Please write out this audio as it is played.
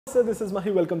So this is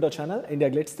Mahi. Welcome to our channel,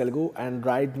 IndiaGlitz Telugu, and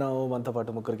right now మనతో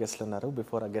పాటు ముగ్గురు గెస్ట్లు ఉన్నారు.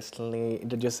 Before ఆ గెస్ట్లని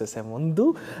ఇంట్రడ్యూస్ చేసే ముందు,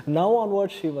 now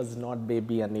onward she was not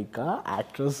baby Anikha,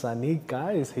 actress Anikha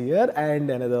is here, and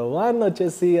another one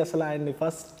వచ్చేసి అసలు ఆయన్ని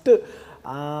ఫస్ట్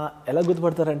ఎలా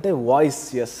గుర్తుపడతారంటే voice,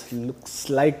 yes, looks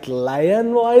like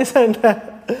lion voice and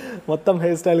మొత్తం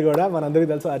హెయిర్ స్టైల్ కూడా మనందరికీ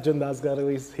తెలుసు. అర్జున్ దాస్ గారు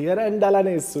ఈస్ హియర్ అండ్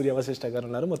అలానే సూర్య వశిష్ఠ గారు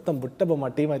ఉన్నారు. మొత్తం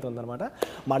బుట్టబొమ్మ టీం అయితే ఉందన్నమాట.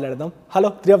 మాట్లాడదాం.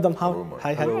 Hello three of them.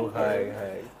 Hi hi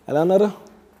ఎలా ఉన్నారు?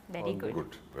 Very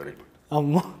good.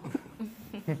 అమ్మో.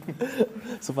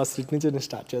 సో ఫస్ట్ ఇట్ నుంచి నేను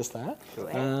స్టార్ట్ చేస్తా.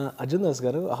 అర్జున్ దాస్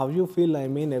గారు, how you feel? I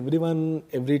mean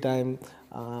every time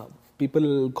people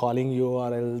calling you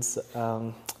or else,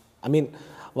 I mean,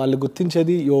 వాళ్ళు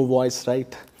గుర్తించేది your voice,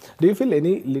 right? Do you feel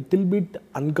any little bit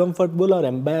uncomfortable or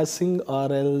embarrassing, or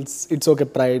else it's okay,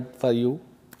 pride for you?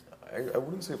 I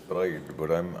wouldn't say pride, but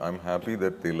I'm happy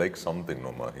that they like something,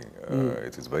 no Mahi.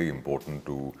 It's very important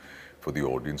for the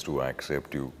audience to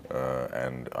accept you,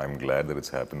 and I'm glad that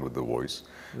it's happened with the voice.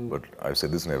 But I've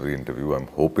said this in every interview, I'm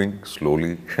hoping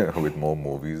slowly with more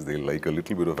movies they'll like a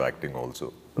little bit of acting also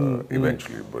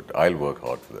eventually, but I'll work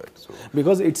hard for that. So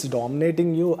Because it's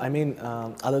dominating you, I mean,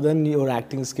 other than your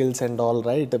acting skills and all,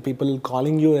 right? The people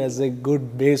calling you as a good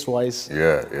bass voice.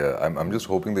 yeah, I'm just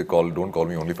hoping they don't call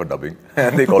me only for dubbing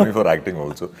and they call me for acting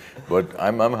also. But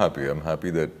I'm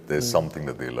happy that there's something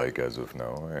that they like as of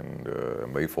now, and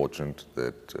I'm very fortunate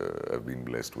that I've been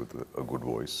blessed with a good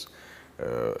voice.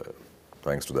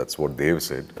 Thanks to that's what they've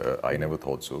said. I never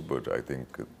thought so, but I think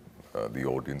the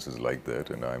audience is like that,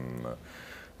 and I'm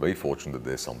very fortunate that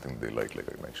there's something they like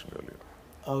I mentioned earlier.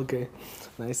 Okay,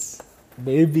 nice.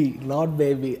 Baby, not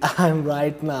baby. I'm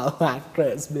right now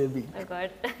actress, baby. Oh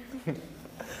God.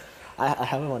 I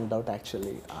have one doubt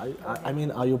actually. I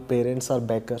mean, are your parents or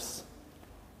bakers?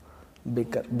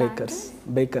 Bakers.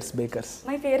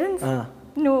 My parents?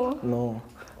 No. No,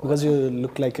 because you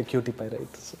look like a cutie pie,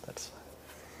 right? So that's why.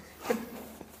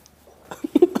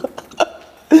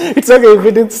 It's okay if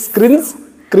it is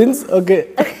cringe, okay.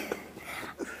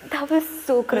 That was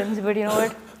so cringe, but you know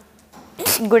what?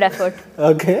 Good effort.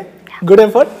 Okay, good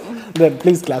effort. Then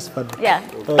please clap for me. Yeah,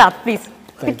 clap please.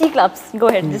 50 claps. Go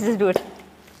ahead, just do it.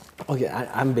 Okay,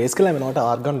 I'm basically not an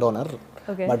organ donor.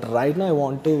 Okay. But right now I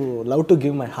love to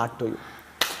give my heart to you.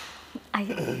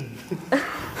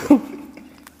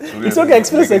 It's okay,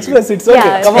 express. It's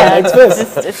okay. Yeah, Come on, express.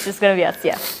 It's just gonna be us,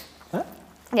 yeah. Huh?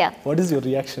 Yeah. What is your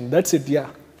reaction? That's it, yeah.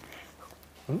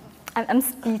 I'm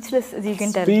speechless, as you can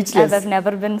tell. Speechless. I've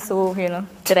never been so,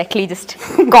 directly just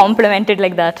complimented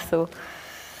like that. So,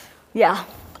 yeah.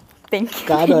 Thank you.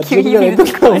 కాదు, Thank you. Arjun గారు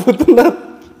ఎందుకు నవ్వుతున్నారు?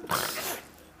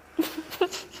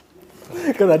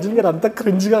 కదా, అర్జున్ గారు అంత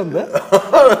క్రింజ్గా ఉందా?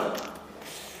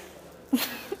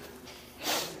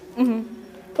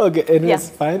 Okay, anyways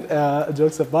fine.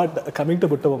 Jokes apart, coming to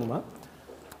బుట్టబొమ్మ.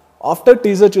 After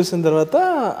teaser చూసిన తర్వాత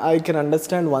I can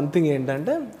understand one thing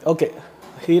ఏంటంటే, okay,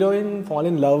 heroine fall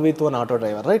in love with one auto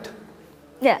driver, right?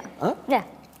 Yeah.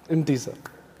 In teaser.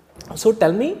 So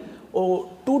tell me,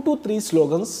 2 to 3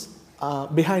 slogans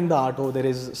behind the auto. There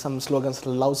is some slogans,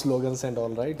 love slogans and all,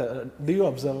 right? Do you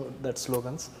observe that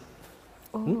slogans?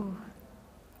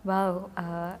 Wow.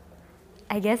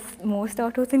 I guess most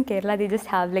autos in Kerala, they just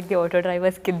have like the auto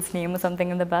driver's kid's name or something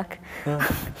in the back.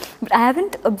 But I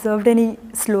haven't observed any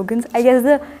slogans. I guess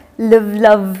the live,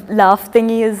 love, laugh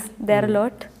thingy is there a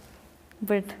lot.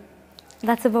 But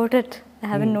that's about it. I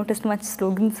haven't noticed much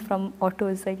slogans from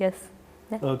autos, I guess.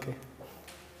 Yeah. Okay.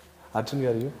 Arjun,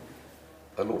 are you?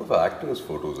 A lot of actors'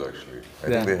 photos actually. I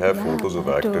think they have photos of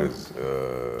actors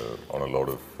on a lot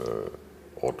of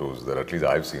autos that at least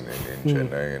I've seen in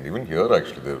Chennai, and even here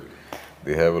actually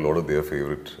they have a lot of their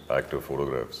favorite actor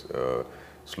photographs.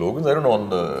 Slogans, I don't know, on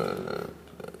the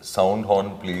sound horn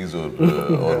please or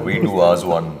we do ours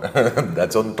one.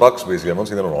 That's on trucks basically. I'm not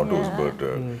saying that on autos, but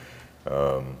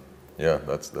yeah,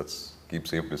 that's keep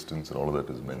safe distance and all of that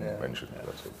is mentioned.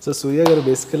 That's it. So సూర్య గారు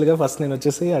బేసికల్గా first నేను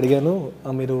వచ్చేసి అడిగాను,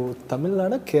 మీరు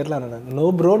తమిళనాడు కేరళ అన్నాను. No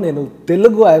bro, నేను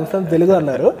Telugu, I'm from Telugu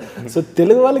అన్నారు. So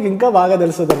Telugu వాళ్ళకి ఇంకా బాగా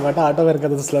తెలుస్తుంది అనమాట ఆటో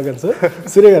వెనక స్లోగన్స్.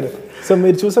 సూర్య గారు, సో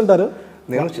మీరు చూసుంటారు.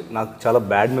 నాకు చాలా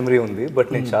బ్యాడ్ మెమరీ ఉంది, బట్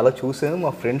నేను చాలా చూసాను.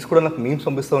 మా ఫ్రెండ్స్ కూడా నాకు మీమ్స్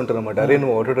పంపిస్తూ ఉంటారు అనమాట. అరే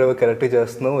నువ్వు ఆటో డ్రైవర్ క్యారెక్టర్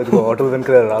చేస్తున్నావు, ఇది ఆటో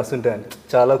వెనక రాస్తుంటే అని.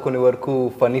 చాలా కొన్ని వరకు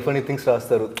ఫనీ థింగ్స్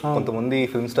రాస్తారు. కొంతమంది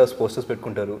ఫిల్మ్ స్టార్స్ పోస్టర్స్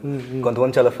పెట్టుకుంటారు,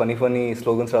 కొంతమంది చాలా ఫనీ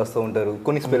స్లోగన్స్ రాస్తూ ఉంటారు.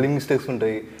 కొన్ని స్పెల్లింగ్ మిస్టేక్స్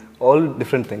ఉంటాయి, all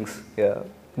different things. Yeah,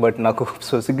 but నాకు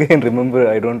స్పెసిఫిక్గా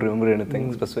I don't remember anything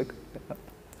specific.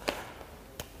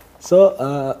 So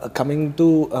coming to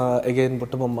again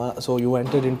ButtaBomma, so you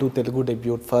entered into Telugu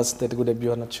debut, first Telugu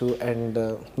debut anachu, and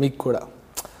meek kuda.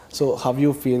 So how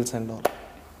you feels and all?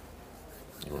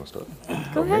 You want to start?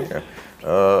 Go ahead.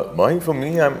 Mine for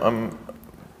me,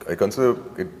 I consider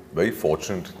it very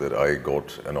fortunate that I got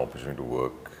an opportunity to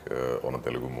work on a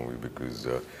Telugu movie because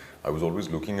I was always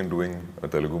looking at doing a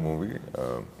Telugu movie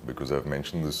because I've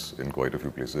mentioned this in quite a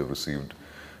few places. I've received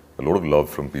a lot of love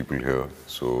from people here,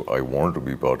 so I wanted to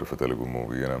be part of a Telugu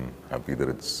movie, and I'm happy that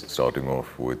it's starting off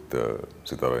with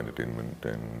Sitara Entertainment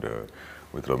and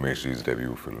with Ramesh's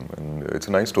debut film, and it's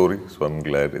a nice story, so I'm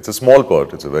glad. It's a small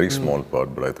part, it's a very small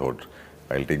part, but I thought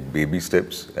I'll take baby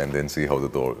steps and then see how the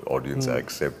audience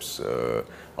accepts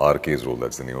RK's role,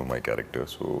 that's the name of my character,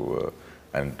 so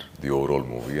and the overall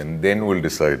movie, and then we'll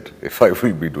decide if I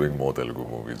will be doing more Telugu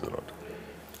movies or not.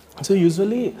 So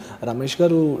usually Ramesh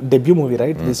garu debut movie,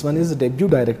 right? This one is debut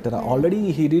director.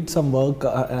 Already he did some work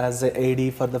as a AD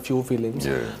for the few films.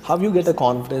 Yeah. How you get a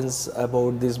confidence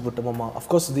about this ButtaBomma? Of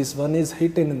course, this one is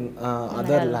hit in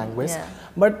other language,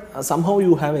 but somehow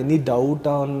you have any doubt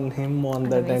on him on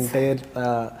that entire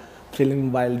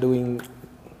film while doing?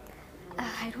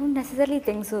 I don't necessarily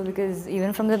think so, because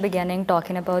even from the beginning,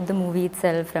 talking about the movie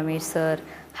itself, Ramesh sir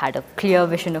had a clear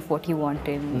vision of what he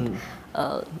wanted.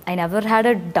 I never had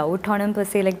a doubt on him per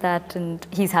se like that, and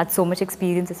he's had so much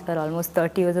experience as well, almost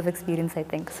 30 years of experience, I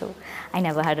think. So I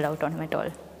never had a doubt on him at all.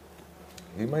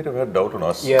 He might have had doubt on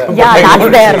us. Yeah,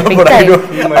 that's there, big but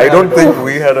time. I don't think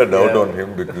we had a doubt on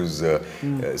him because,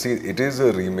 see, it is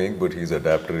a remake, but he's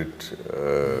adapted it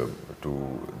to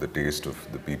the taste of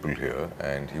the people here.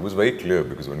 And he was very clear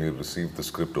because when we received the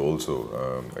script also,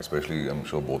 especially I'm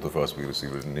sure both of us, we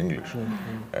received it in English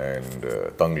and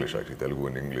Tanglish actually, Telugu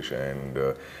and English. And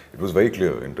it was very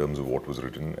clear in terms of what was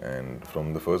written. And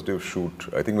from the first day of shoot,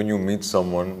 I think when you meet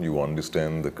someone, you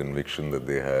understand the conviction that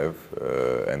they have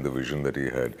and the vision that he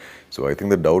had. So I think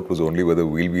the doubt was only whether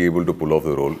we'll be able to pull off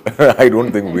the role. I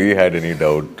don't think we had any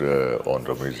doubt on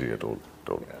Rameshji at all.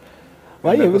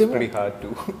 Why that was everyone? pretty hard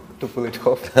to pull it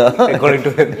off, according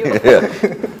to him.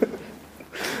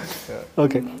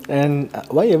 Okay, and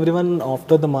why everyone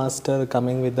after the master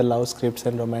coming with the love scripts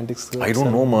and romantic scripts? I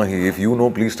don't know, Mahi. If you know,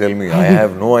 please tell me. I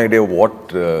have no idea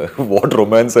what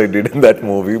romance I did in that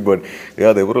movie, but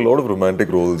yeah, there were a lot of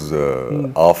romantic roles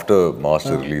after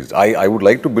Master released. I would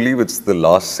like to believe it's the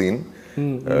last scene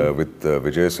with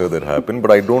Vijay sir that happened,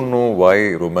 but I don't know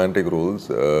why romantic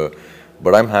roles.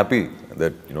 But I'm happy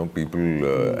that people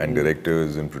and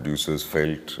directors and producers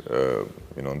felt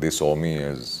they saw me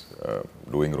as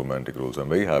doing romantic roles. I'm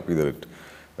very happy that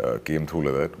it came through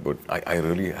like that. But I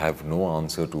really have no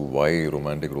answer to why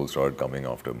romantic roles started coming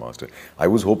after Master. I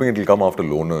was hoping it will come after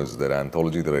Loners, that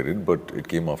anthology that I did, but it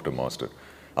came after Master.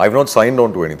 I've not signed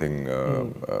on to anything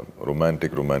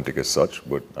romantic as such,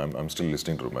 but I'm still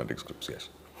listening to romantic scripts. Yes.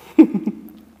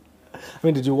 I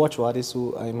mean, did you watch Varisu?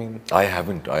 I mean, I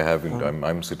haven't.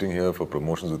 I'm sitting here for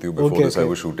promotions with you. Before this, I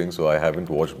was shooting, so I haven't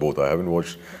watched both. I haven't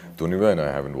watched Tuniva and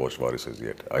I haven't watched Varises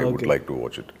yet. I would like to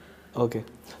watch it. Okay.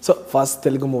 So first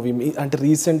Telugu movie, అంటే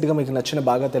రీసెంట్గా మీకు నచ్చిన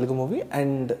బాగా Telugu movie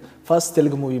and first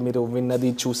Telugu movie మీరు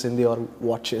విన్నది చూసింది are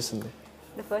watch చేసింది?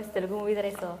 The first Telugu movie that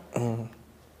I saw,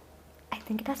 I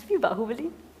think it has to be Bahubali.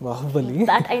 Bahubali.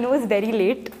 That I know is very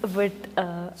late, but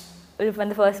when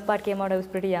the first part came out, I was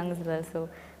pretty young as well. So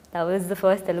that was the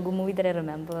first Telugu movie that I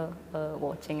remember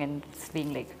watching and just being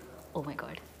like, oh my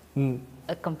god,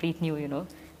 a complete new,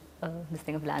 this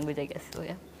thing of language, I guess. So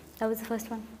yeah, that was the first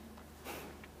one.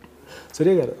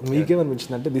 Surya garu,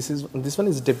 మీకేమనిపించింది అంటే this one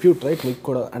is debut right? మీకు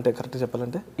కూడా అంటే correct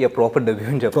చెప్పాలంటే proper debut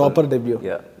అని చెప్పాలి. Proper debut.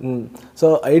 So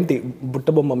ఏంటి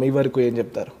బుట్టబొమ్మ మీ వరకు ఏం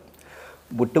చెప్తారు?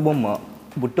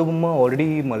 బుట్టబొమ్మ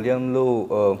ఆల్రెడీ మలయాళంలో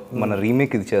మన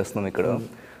రీమేక్ ఇది చేస్తున్నాం ఇక్కడ.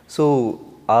 సో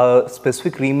ఆ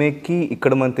స్పెసిఫిక్ రీమేక్కి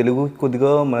ఇక్కడ మన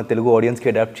తెలుగు ఆడియన్స్కి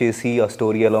అడాప్ట్ చేసి ఆ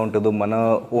స్టోరీ ఎలా ఉంటుందో మన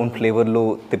ఓన్ ఫ్లేవర్లో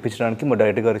తెప్పించడానికి మా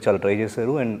డైరెక్టర్ గారు చాలా ట్రై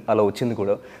చేశారు అండ్ అలా వచ్చింది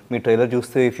కూడా. మీ ట్రైలర్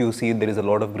చూస్తే if you see there is a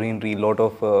lot of greenery, lot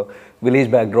of village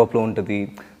బ్యాక్డ్రాప్లో ఉంటుంది,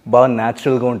 బాగా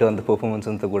న్యాచురల్గా ఉంటుంది అంత పర్ఫార్మెన్స్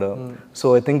అంతా కూడా. So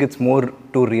I think it's more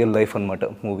to real life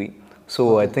అనమాట movie. So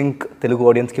I think Telugu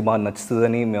ఆడియన్స్కి బాగా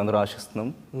నచ్చుతుందని మేమందరం ఆశిస్తున్నాం.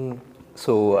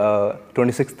 సో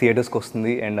 26th థియేటర్స్కి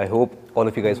వస్తుంది and I hope all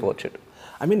of you guys watch it.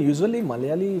 I mean, usually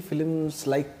Malayali films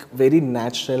like very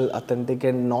natural, authentic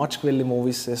and నాచ్కి వెళ్ళి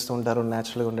movies చేస్తుంటారు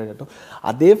న్యాచురల్గా ఉండేటట్టు.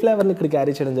 అదే ఫ్లేవర్ని ఇక్కడ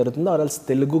క్యారీ చేయడం జరుగుతుంది or else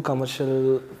Telugu commercial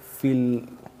feel?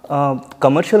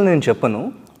 Commercial నేను చెప్పను,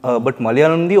 బట్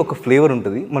మలయాళంది ఒక ఫ్లేవర్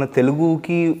ఉంటుంది. మన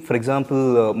తెలుగుకి ఫర్ ఎగ్జాంపుల్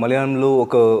మలయాళంలో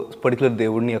ఒక పర్టికులర్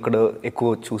దేవుడిని అక్కడ ఎక్కువ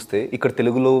చూస్తే ఇక్కడ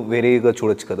తెలుగులో వేరేగా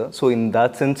చూడొచ్చు కదా. సో ఇన్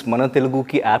దాట్ సెన్స్ మన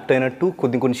తెలుగుకి యాప్ట్ అయినట్టు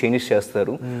కొన్ని చేంజెస్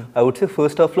చేస్తారు. ఐ వుడ్ సే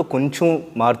ఫస్ట్ హాఫ్లో కొంచెం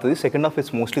మారుతుంది, second half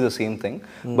it's mostly the same thing,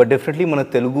 but definitely మన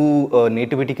తెలుగు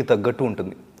నేటివిటీకి తగ్గట్టు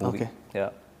ఉంటుంది. Okay.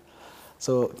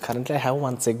 So currently I have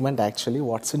one segment actually,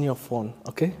 what's in your phone.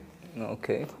 Okay,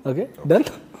 Okay. Okay, done?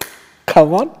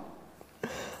 Come on.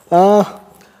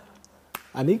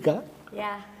 Anika,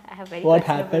 Yeah, I have very What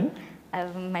questionable-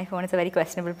 my phone is a very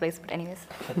questionable place, but anyways.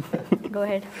 Go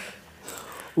ahead.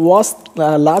 what's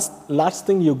last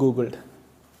thing you Googled?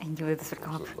 I knew this would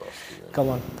come up. Come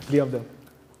on, 3 of them.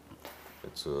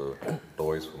 It's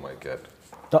toys for my cat.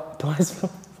 Toys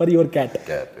for your cat.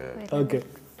 Cat, yeah. Okay.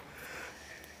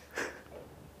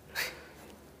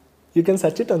 You can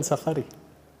search it on Safari.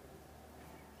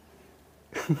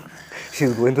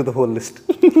 She's going through the whole list.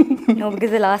 No,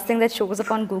 because the last thing that shows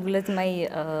up on Google is my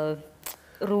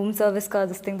room service card,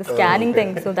 this thing, the scanning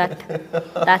thing. So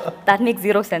that makes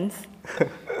zero sense.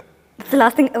 It's the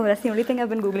last thing. Oh, that's the only thing I've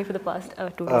been Googling for the past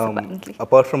 2 days, apparently.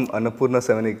 Apart from Annapurna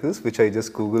 7 acres, which I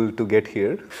just googled to get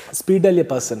here. Speed dial a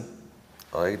person.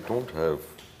 I don't have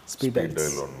Speed speed dials.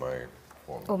 dial on my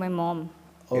phone. Oh, my mom.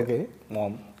 Okay.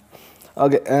 Mom.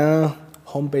 Okay.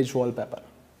 Homepage wallpaper.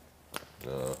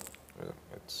 Yeah,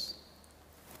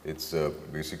 it's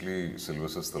basically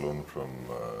Sylvester Stallone from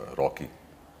Rocky.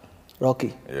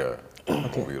 Rocky. Yeah,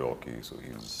 movie Rocky. So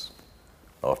he's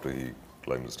after he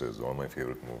climbed the stairs. One of my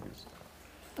favorite movies.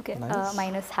 Okay. Nice.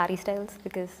 Mine is Harry Styles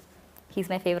because he's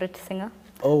my favorite singer.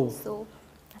 Oh. So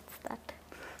that's that.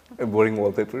 A boring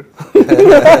wallpaper.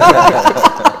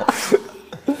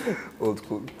 Old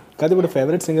school. కాదు ఇప్పుడు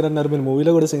favourite singer అన్నారు మీరు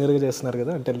మూవీలో కూడా సింగర్గా చేస్తున్నారు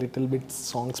కదా అంటే లిటిల్ బిట్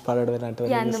సాంగ్స్ పాడడం ఇలాంటివి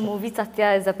Yeah, and the movie Satya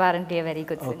is apparently a very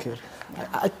good singer. Okay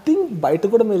I think బయట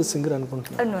కూడా మీరు సింగర్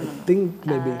అనుకుంటున్నారు No. Think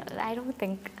maybe I don't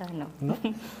think, no.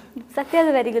 Satya is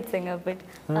a very good singer, but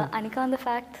Anikha, on the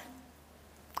fact,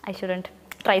 I shouldn't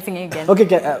try singing again. Okay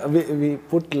we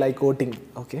put like voting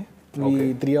okay we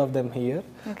 3 of them here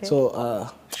Okay. so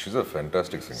She's a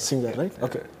fantastic singer. singer right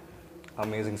okay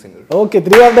Amazing singer. okay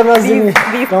 3 of them are singing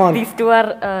come on These two are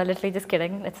literally just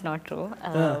kidding. It's not true.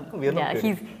 we are not yeah,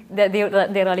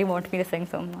 kidding. they really want me to sing,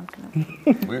 so I'm not gonna.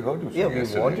 We heard you sing Yeah, we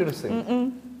yesterday. want you to sing.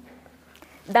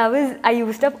 I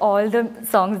used up all the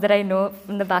songs that I know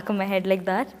from the back of my head like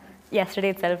that.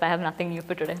 Yesterday itself, I have nothing new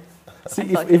for today. see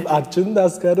if Arjun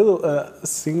Das garu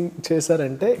sing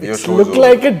చేశారంటే Your it show is look over.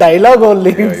 like a dialogue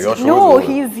only Yeah, your show No, is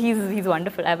over. he's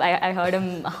wonderful. I heard him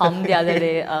hum the other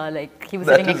day. Like he was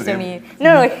That sitting is next to him. me.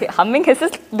 No, humming his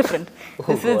is different.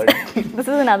 This is God. this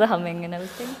is another humming, and I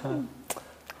was thinking.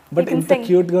 But can ఇంత sing.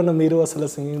 Cute గా ఉన్న మీరు అసలు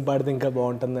singing పాడితే ఇంకా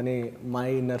బాగుంటుందని my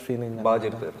inner feeling బాగా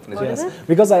చెప్పారు. నిజంగా.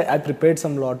 because I prepared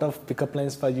some lot of pickup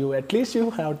lines for you at least you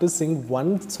have to sing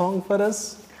one song for us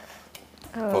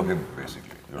For him,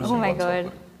 basically. You have to Oh sing my one song God.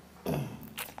 for him.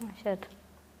 Oh, shit.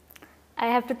 I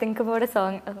have to think about a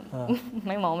song.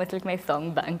 My mom is like my song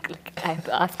bank. Like I have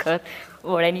to ask her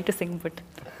what I need to sing. But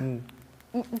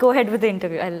go ahead with the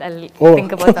interview. I'll Oh.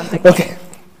 think about something. okay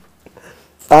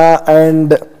and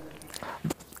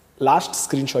last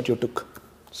screenshot you took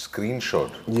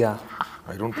Screenshot. yeah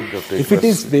I don't think I've taken if it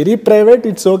is very private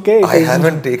it's okay it I is-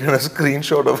 haven't taken a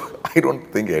screenshot of, I don't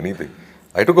think anything.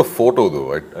 I took a photo though.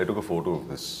 I took a photo of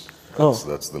this.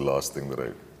 That's the last thing that I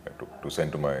took to send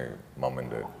to my mom and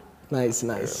dad. nice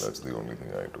Yeah, that's the only thing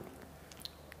I took.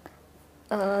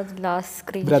 Last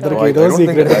screenshot. brother No, I Kido don't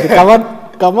think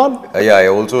secret come on Yeah, I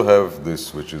also have this,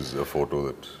 which is a photo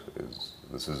that is.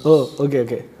 This is oh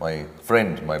okay my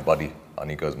friend, my buddy,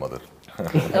 Anikha's mother.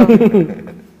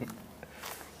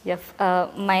 Yep.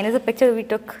 Mine is a picture we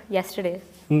took yesterday.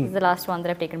 This is the last one that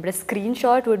I've taken. But a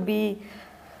screenshot would be.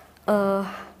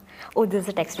 Oh, this is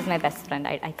a text with my best friend.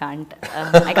 I can't.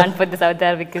 I can't put this out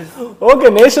there because. okay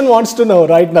nation wants to know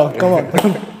right now come on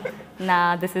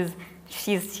Nah, this is.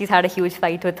 She's had a huge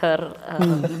fight with her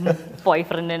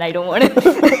boyfriend, and I don't want to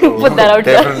put that out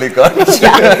there. Definitely can't.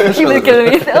 Yeah, she will kill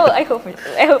me. Oh, I hope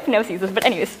he never sees this. But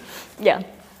anyways, yeah,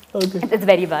 okay it's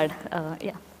very bad.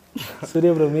 Yeah.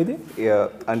 Surya bro మీది yeah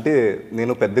అంటే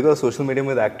నేను పెద్దగా social media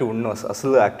మీద active ఉన్నాను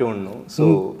అసలు active ఉన్నాను so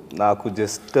నాకు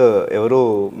just ఎవరో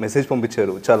మెసేజ్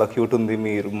పంపించారు చాలా క్యూట్ ఉంది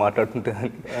మీరు మాట్లాడుతుంటే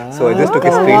అని so I just took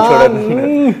a screen shot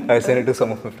and I send it to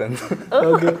some of my friends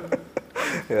okay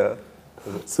yeah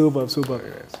super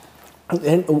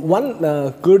and one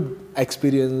good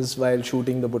experience while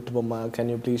shooting the ButtaBomma can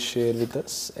you please share with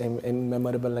us a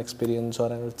memorable experience or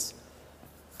else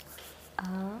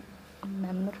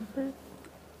Memorable.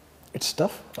 it's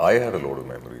tough I had a lot of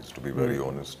memories, to be very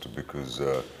honest, because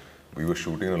we were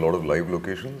shooting in a lot of live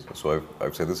locations. So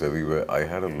I've said this everywhere.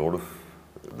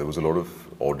 There was a lot of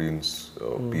audience,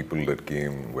 people that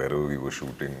came wherever we were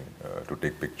shooting to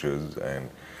take pictures, and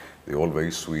they all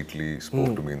very sweetly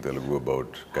spoke to me in Telugu about.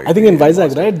 I think in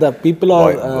Vizag right the people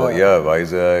are Yeah,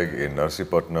 Vizag, in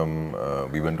Narsipatnam,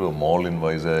 we went to a mall in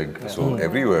Vizag. So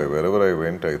everywhere, wherever I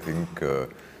went, I think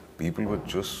people were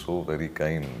just so very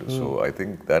kind. So I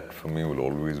think that for me will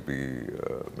always be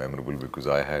memorable, because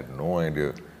I had no idea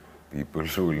people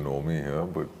will know me here,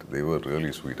 but they were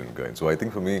really sweet and kind. So I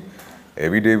think for me,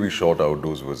 every day we shot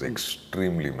outdoors was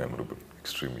extremely memorable,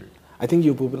 extremely. I think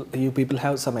you people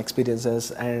have some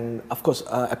experiences, and of course,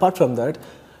 apart from that,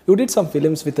 you did some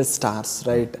films with the stars,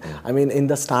 right? I mean, in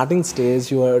the starting stage,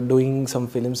 you were doing some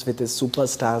films with the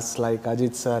superstars like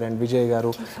Ajit sir and Vijay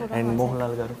garu and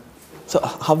Mohanlal garu. So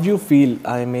how you feel?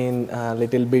 I mean, a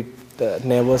little bit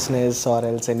nervousness or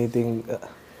else anything?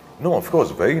 No, of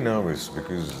course, very nervous,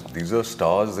 because these are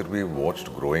stars that we watched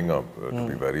growing up, to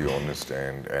be very honest,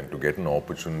 and to get an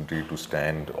opportunity to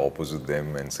stand opposite them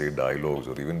and say dialogues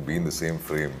or even be in the same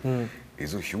frame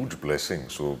is a huge blessing.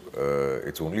 So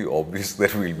it's only obvious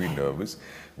that we'll be nervous.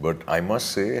 But I must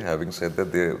say, having said that,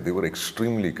 they were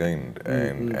extremely kind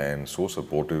and so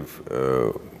supportive.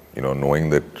 Knowing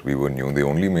that we were new, they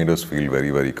only made us feel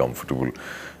very, very comfortable.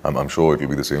 I'm sure it will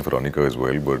be the same for Anikha as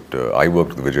well, but I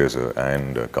worked with Vijay sir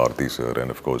and Karthi sir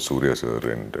and of course Surya sir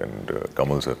and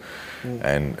Kamal sir,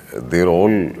 and they're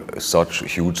all such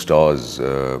huge stars,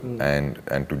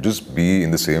 and to just be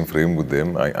in the same frame with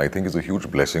them, I think is a huge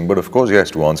blessing. But of course,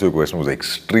 yes, to answer your question, I was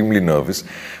extremely nervous,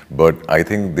 but I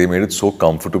think they made it so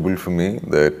comfortable for me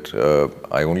that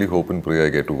I only hope and pray I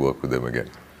get to work with them again.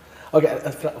 Okay,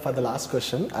 for the last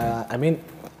question, I mean,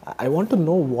 I want to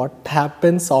know what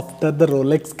happens after the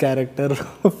Rolex character.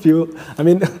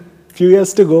 Few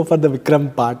years to go for the Vikram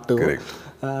part 2. Correct.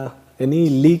 Any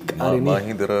leak or any?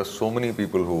 Mahi, there are so many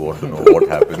people who want to know what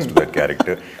happens to that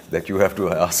character that you have to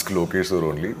ask Lokesh sir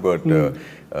only. But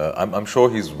I'm sure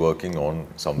he's working on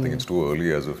something. It's too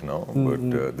early as of now,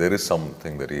 but there is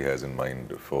something that he has in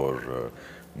mind for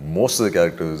most of the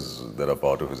characters that are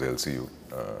part of his LCU.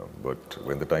 But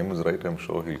when the time is right, I'm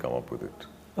sure he'll come up with it.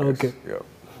 Okay. Yes, yeah.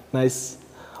 Nice.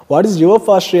 What is your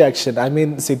first reaction? I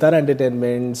mean, Sitara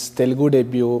Entertainment's Telugu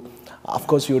debut. Of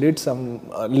course, you did some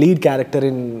lead character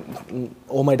in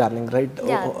Oh My Darling, right?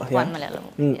 Yeah, one Malayalam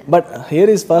movie. Yeah. But here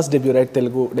is first debut, right?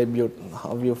 Telugu debut.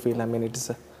 How you feel? I mean, it's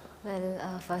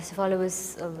Well, first of all,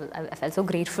 I felt so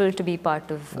grateful to be part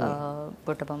of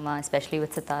ButtaBomma, especially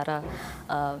with Sitara,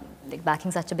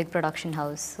 backing such a big production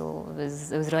house. So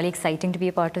it was really exciting to be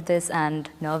a part of this, and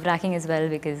nerve-wracking as well,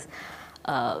 because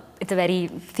it's a very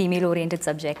female-oriented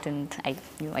subject, and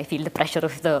I feel the pressure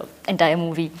of the entire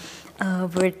movie.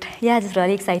 But yeah, just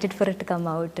really excited for it to come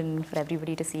out and for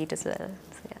everybody to see it as well.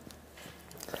 So,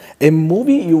 yeah. a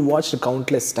movie you watched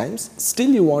countless times,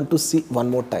 still you want to see one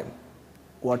more time.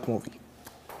 What movie?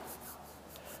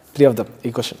 3 of them.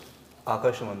 ఈ question.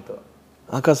 ఆకాశమంతా.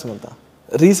 ఆకాశమంతా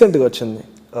రీసెంట్గా వచ్చింది.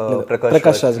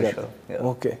 ప్రకాష్ రాజ్ గారు.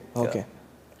 Okay okay.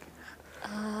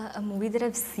 A movie that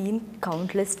I've seen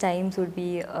countless times would be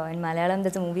in Malayalam.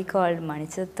 There's a movie called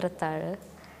Manichitrathazhu.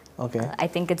 Okay. I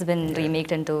think it's been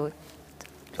remaked into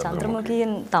Chandramukhi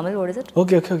in Tamil. What is it?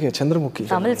 Okay. Chandramukhi.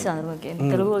 Tamil Chandramukhi. In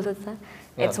Telugu also it's that.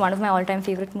 It's one of my all-time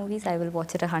favorite movies. I will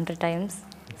watch it 100 times.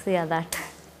 So yeah, that.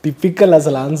 Typical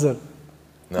అసలు answer.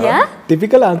 Yeah?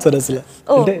 Typical answer అసలు.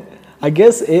 అంటే I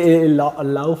guess a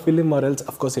love film or else,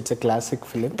 of course, it's a classic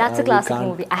film. That's a classic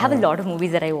movie. I have a lot of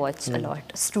movies that I watch a lot.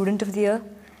 Student of the Year.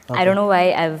 Okay. I don't know why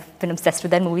I've been obsessed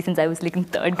with that movie since I was like in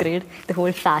 3rd grade. The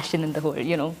whole fashion and the whole,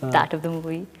 that of the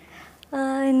movie.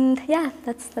 And yeah,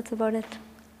 that's about it.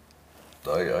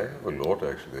 I have a lot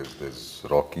actually. There's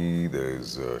Rocky, there's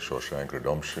Shawshank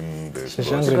Redemption, there's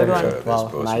Shawshank Pursuit of Redemption.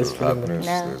 Wow, nice of film. Happiness,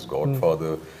 Yeah. there's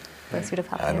Godfather, Pursuit of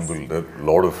Happiness. Hannibal. There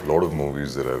are lot of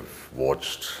movies that I've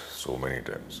watched so many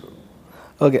times. So.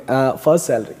 Okay, first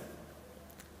salary.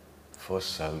 First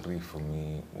salary for me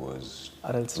was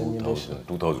Or else remuneration.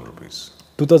 2,000 rupees.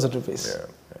 2,000 rupees.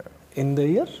 Yeah. In the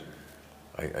year?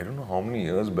 I don't know how many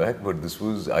years back, but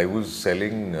I was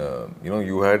selling,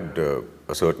 you had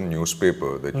a certain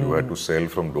newspaper that you had to sell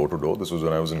from door to door. This was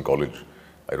when I was in college.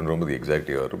 I don't remember the exact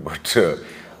year, but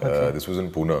this was in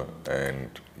Pune, and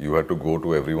you had to go to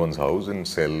everyone's house and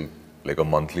sell like a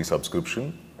monthly subscription,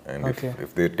 and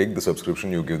if they take the subscription,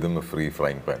 you give them a free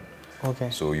frying pan. Okay.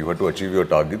 So you had to achieve your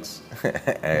targets,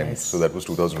 and so that was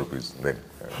 2,000 rupees then.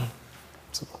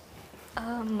 Super.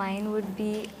 Mine would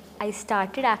be, I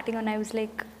started acting when I was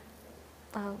like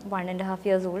 1.5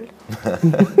 years old.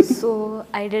 So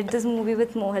I did this movie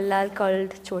with Mohanlal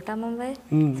called Chota Mumbai.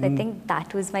 So I think that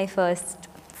was my first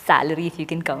salary, if you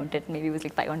can count it. Maybe it was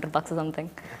like $500 or something.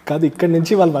 కాదు ఇక్కడ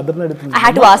నుంచి వాళ్ళ మదర్ని అడుగుతుంది. I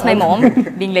had to ask my mom,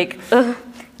 being like,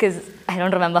 because I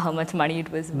don't remember how much money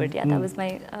it was, but yeah, that was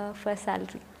my first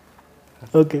salary.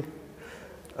 Okay.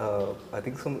 I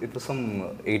think it was some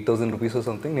 8,000 rupees or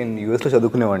something. నేను యూఎస్లో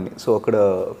చదువుకునేవాడిని. So అక్కడ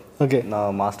నా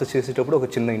masters చేసేటప్పుడు ఒక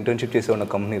చిన్న internship చేసేవాడిని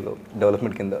కంపెనీలో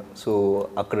development కింద. సో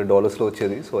అక్కడ డాలర్స్లో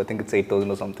వచ్చేది. So I think it's 8,000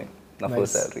 or something నా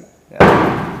first salary.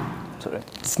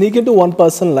 Sneak into one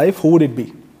person life, who would it be?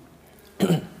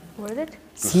 What is it?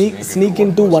 Sneak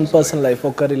into one person life.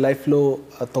 ఒకరి లైఫ్లో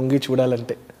తొంగి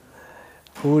చూడాలంటే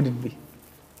who would it be?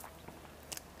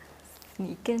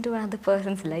 Sneak into another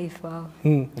person's life. Wow.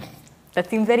 That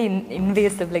seems very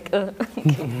invasive. Like, I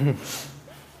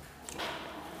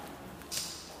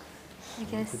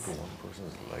guess. Into one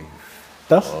person's life.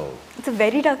 Tough? Wow. It's a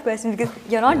very tough question because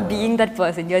you're not being that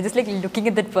person. You're just like looking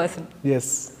at that person. Yes.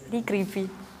 Very creepy.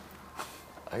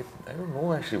 I don't know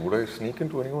actually. Would I sneak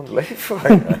into anyone's life?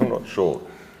 I'm not sure.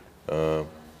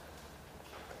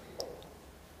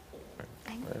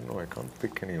 I don't know. I can't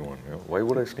pick anyone. You know? Why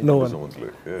would I sneak No into one. someone's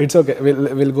life? Yeah. It's okay.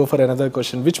 We'll go for another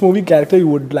question. Which movie character you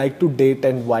would like to date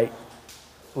and why?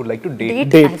 Would like to date.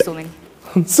 Date. Date. I have so many.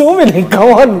 So many.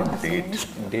 Come on.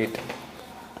 Date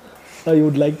You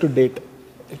would like to date.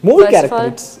 Movie First of character.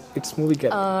 all, It's movie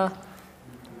character.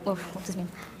 What's his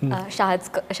name?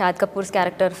 Shahid Kapoor's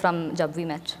character from Jab We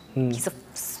Met. He's a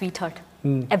sweetheart.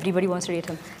 Everybody wants to date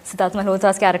him. Siddharth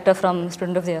Malhotra's character from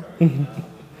Student of the Year.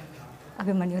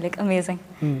 Abhimanyu, like amazing.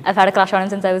 I've had a crush on him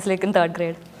since I was like in 3rd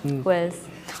grade. Who else?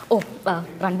 Oh,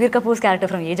 Ranbir Kapoor's character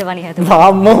from Ye Jawani Hai Diwani.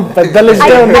 వామ్మో పెద్ద list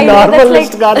I ఉంది, know normal that's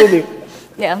list like- కాదు ఇది.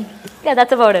 Yeah,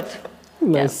 that's about it.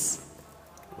 Nice.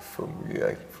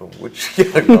 From which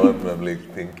character? I'm like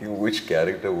thinking, which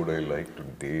character would I like to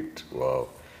date? Wow.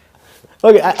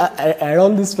 Okay, I add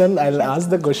on this one. I'll ask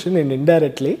the question in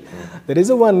indirectly. There is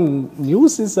one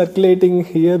news is circulating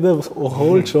here, the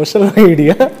whole social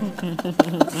media.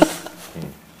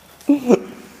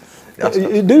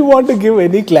 Do you want to give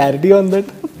any clarity on that?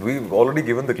 We've already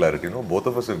given the clarity, no? Both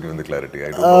of us have given the clarity.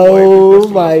 I don't know why people Oh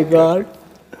still my ask for God.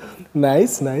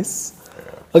 Nice.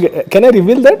 Okay, can I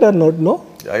reveal that or not? No?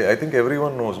 clarity. I think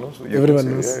everyone knows, no? So you can Everyone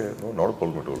say, knows. Yeah, no, not a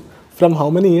problem at all. From how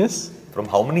many years? From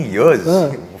how many years?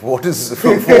 What is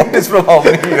from how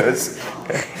many years?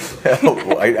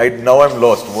 Now I'm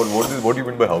lost. What do you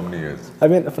mean by how many years? I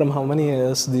mean, from how many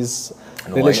years this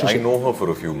No, relationship? I know her for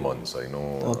a few months. I know.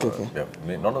 Okay.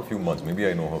 Not a few months. Maybe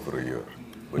I know her for a year.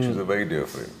 But she's a very dear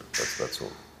friend. That's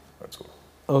all. That's all.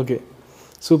 Okay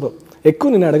super. ఎక్కువ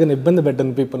నేను అడగను, ఇబ్బంది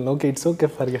పెట్టను people. Okay, it's okay,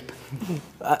 forget.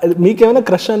 మీకేమైనా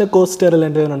crush అనే co-star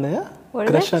అలాంటివి ఏమైనా ఉన్నాయా? What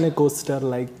is క్రష్ అనే co-star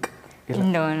like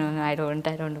No, I don't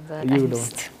do that. You I'm don't.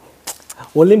 just-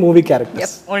 only movie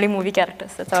characters? Yep, only movie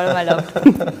characters. That's all I'm allowed.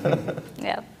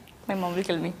 Yeah, my mom will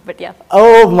kill me, but yeah. Oh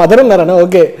mother ఉన్నారనా?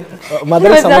 Okay,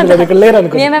 mother సంబంధం లేదు, ఇక్కడ లేరు Me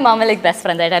అనుకో. and my mom are like best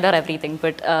friends. I tell her everything,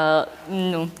 but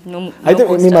no. అయితే మీ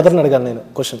co-stars. మదర్ని అడగాను నేను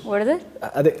question. What is it?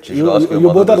 అదే She should ask your you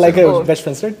mother both are the like same question. Best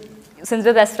friends, right? Since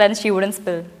we're best friends, she wouldn't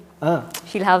spill.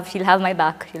 She'll have my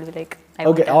back. She'll be like, I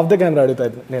okay, won't of the camera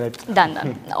అడుగుతాను నేనైతే. tell. Done.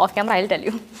 Off camera, I'll tell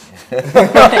you.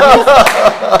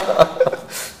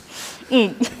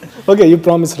 Okay, you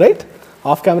promise right?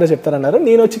 Of camera చెప్తారన్నారు,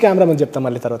 నేను వచ్చి camera ముందు చెప్తాను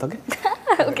మళ్ళీ తర్వాత. Okay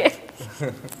Okay.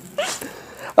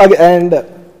 Okay, and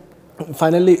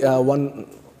finally one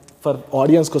for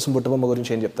audience కోసం బుట్టబొమ్మ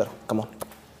గురించి ఏం చెప్తారు? కమాన్.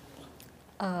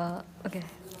 Okay.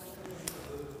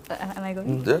 Am I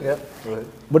going? Yeah.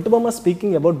 బుట్టబొమ్మ,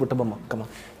 speaking about బుట్టబొమ్మ,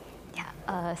 come on. Yeah,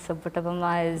 so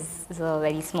ButtaBomma is a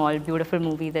very small, beautiful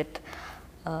movie that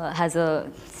has a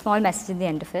small message in the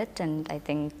end of it, and I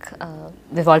think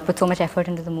we've all put so much effort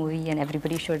into the movie, and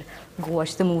everybody should go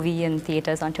watch the movie in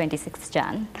theatres on 26th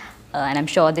Jan. And I'm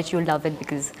sure that you'll love it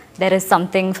because there is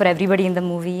something for everybody in the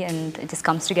movie, and it just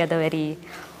comes together very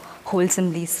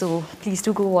wholesomely. So please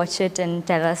do go watch it and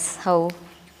tell us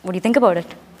what do you think about it.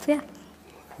 So yeah.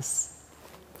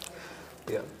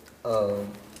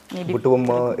 Maybe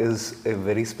ButtaBomma is a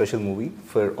very special movie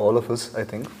for all of us, I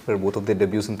think, for both of their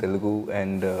debuts in Telugu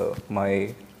and my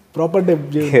proper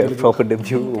debut. proper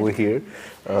debut over here.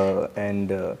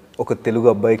 ఒక తెలుగు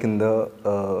అబ్బాయి కింద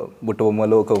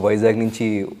బుట్టబొమ్మలో ఒక వైజాగ్ నుంచి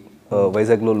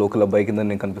వైజాగ్లో local అబ్బాయి కింద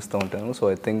నేను కనిపిస్తూ ఉంటాను. So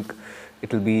I think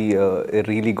it will be a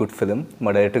really good film. మా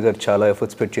డైరెక్టర్ గారు చాలా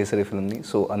ఎఫర్ట్స్ పెట్టి చేశారు ఈ ఫిల్మ్ని.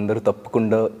 సో అందరూ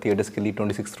తప్పకుండా థియేటర్స్కి వెళ్ళి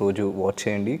 26th రోజు వాచ్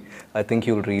చేయండి. I think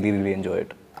you will really enjoy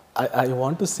it. I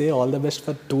want to say all the best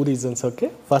for 2 reasons, okay?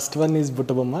 First one is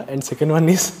ButtaBomma and second one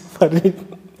is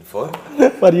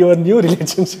for your new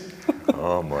relationship.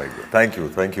 Oh my God! Thank you,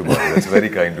 Bobby. That's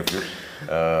very kind of you.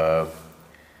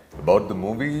 About the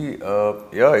movie,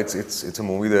 yeah, it's a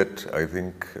movie that I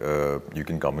think you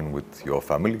can come in with your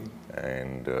family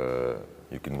and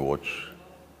you can watch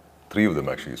 3 of them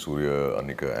actually: Surya,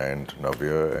 Anikha, and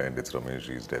Navya, and it's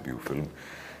Rameshji's debut film.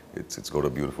 It's got a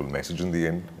beautiful message in the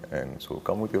end, and so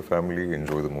come with your family,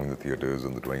 enjoy the movie in the theaters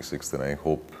on the 26th, and I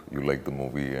hope you like the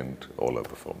movie and all our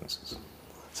performances.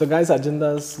 So guys, Arjun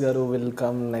Das garu will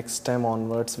come next time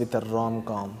onwards with a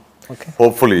rom-com. Okay.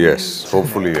 Hopefully yes.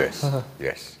 Hopefully yes.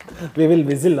 Yes. We will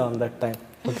whistle on that time.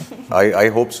 Okay. I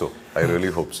hope so. I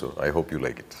really hope so. I hope you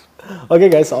like it. Okay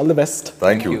guys, all the best.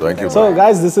 Thank you. Thank you. So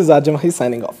guys, this is Arjun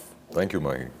signing off. Thank you,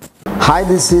 Mahi. Hi,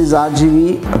 this is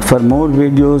RGV. For more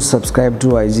videos, subscribe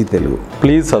to IG Telugu.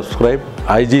 Please subscribe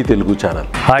IG Telugu channel.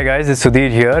 Hi guys, it's Sudhir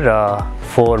here.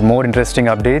 For more interesting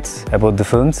updates about the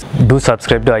films, do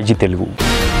subscribe to IG Telugu.